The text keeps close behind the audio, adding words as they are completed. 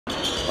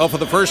Well, for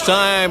the first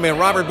time in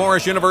Robert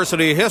Morris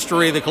University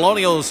history, the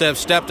Colonials have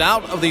stepped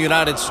out of the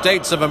United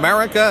States of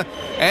America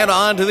and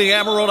onto the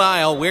Emerald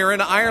Isle. We're in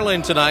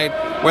Ireland tonight,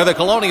 where the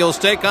Colonials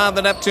take on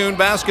the Neptune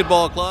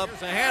Basketball Club.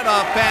 Here's a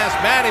handoff pass.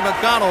 Matty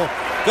McConnell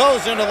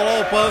goes into the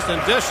low post and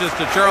dishes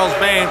to Charles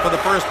Bain for the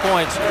first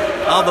points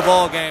of the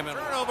ball game. And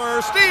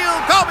turnover, steal,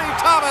 Kobe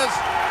Thomas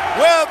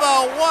with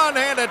a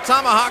one-handed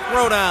tomahawk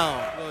throwdown.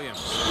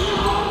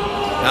 Williams.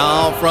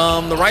 Now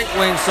from the right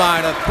wing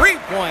side, a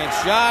three-point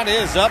shot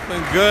is up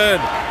and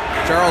good.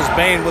 Charles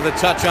Bain with a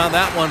touch on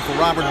that one for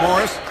Robert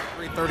Morris.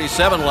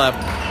 3:37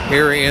 left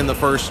here in the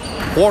first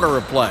quarter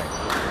of play.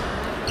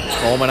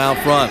 Coleman out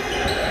front.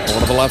 Going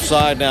to the left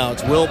side now.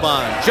 It's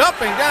Wilbon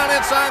jumping down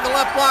inside the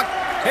left block.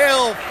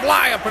 He'll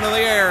fly up into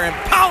the air and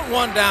pound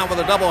one down with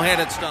a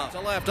double-handed stuff. To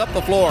left, up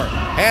the floor.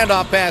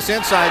 Handoff pass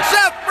inside.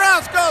 Seth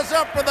Browse goes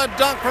up for the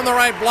dunk from the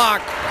right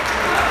block.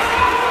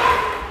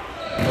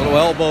 Little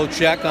elbow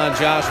check on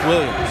Josh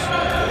Williams.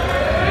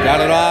 Got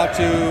it off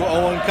to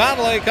Owen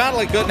Connolly.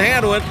 Connolly couldn't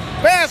handle it.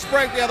 Fast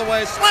break the other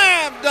way.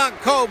 Slam dunk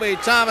Kobe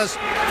Thomas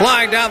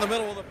flying down the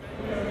middle of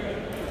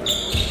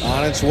the...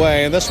 On its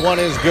way, and this one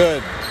is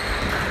good.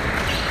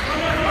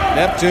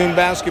 Neptune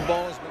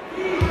basketball is...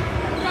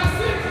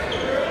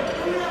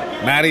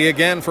 Matty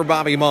again for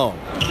Bobby Moe.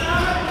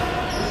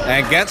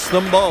 And gets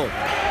them both.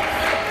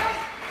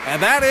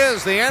 And that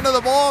is the end of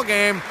the ball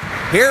game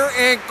here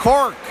in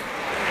Cork.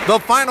 The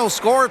final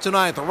score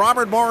tonight, the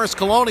Robert Morris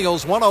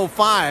Colonials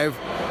 105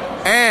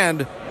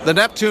 and the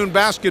Neptune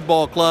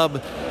Basketball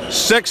Club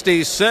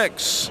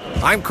 66.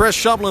 I'm Chris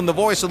Shovlin, the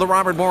voice of the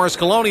Robert Morris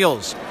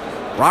Colonials.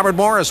 Robert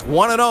Morris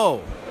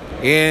 1-0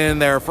 in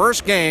their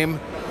first game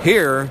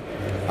here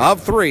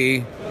of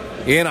 3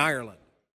 in Ireland.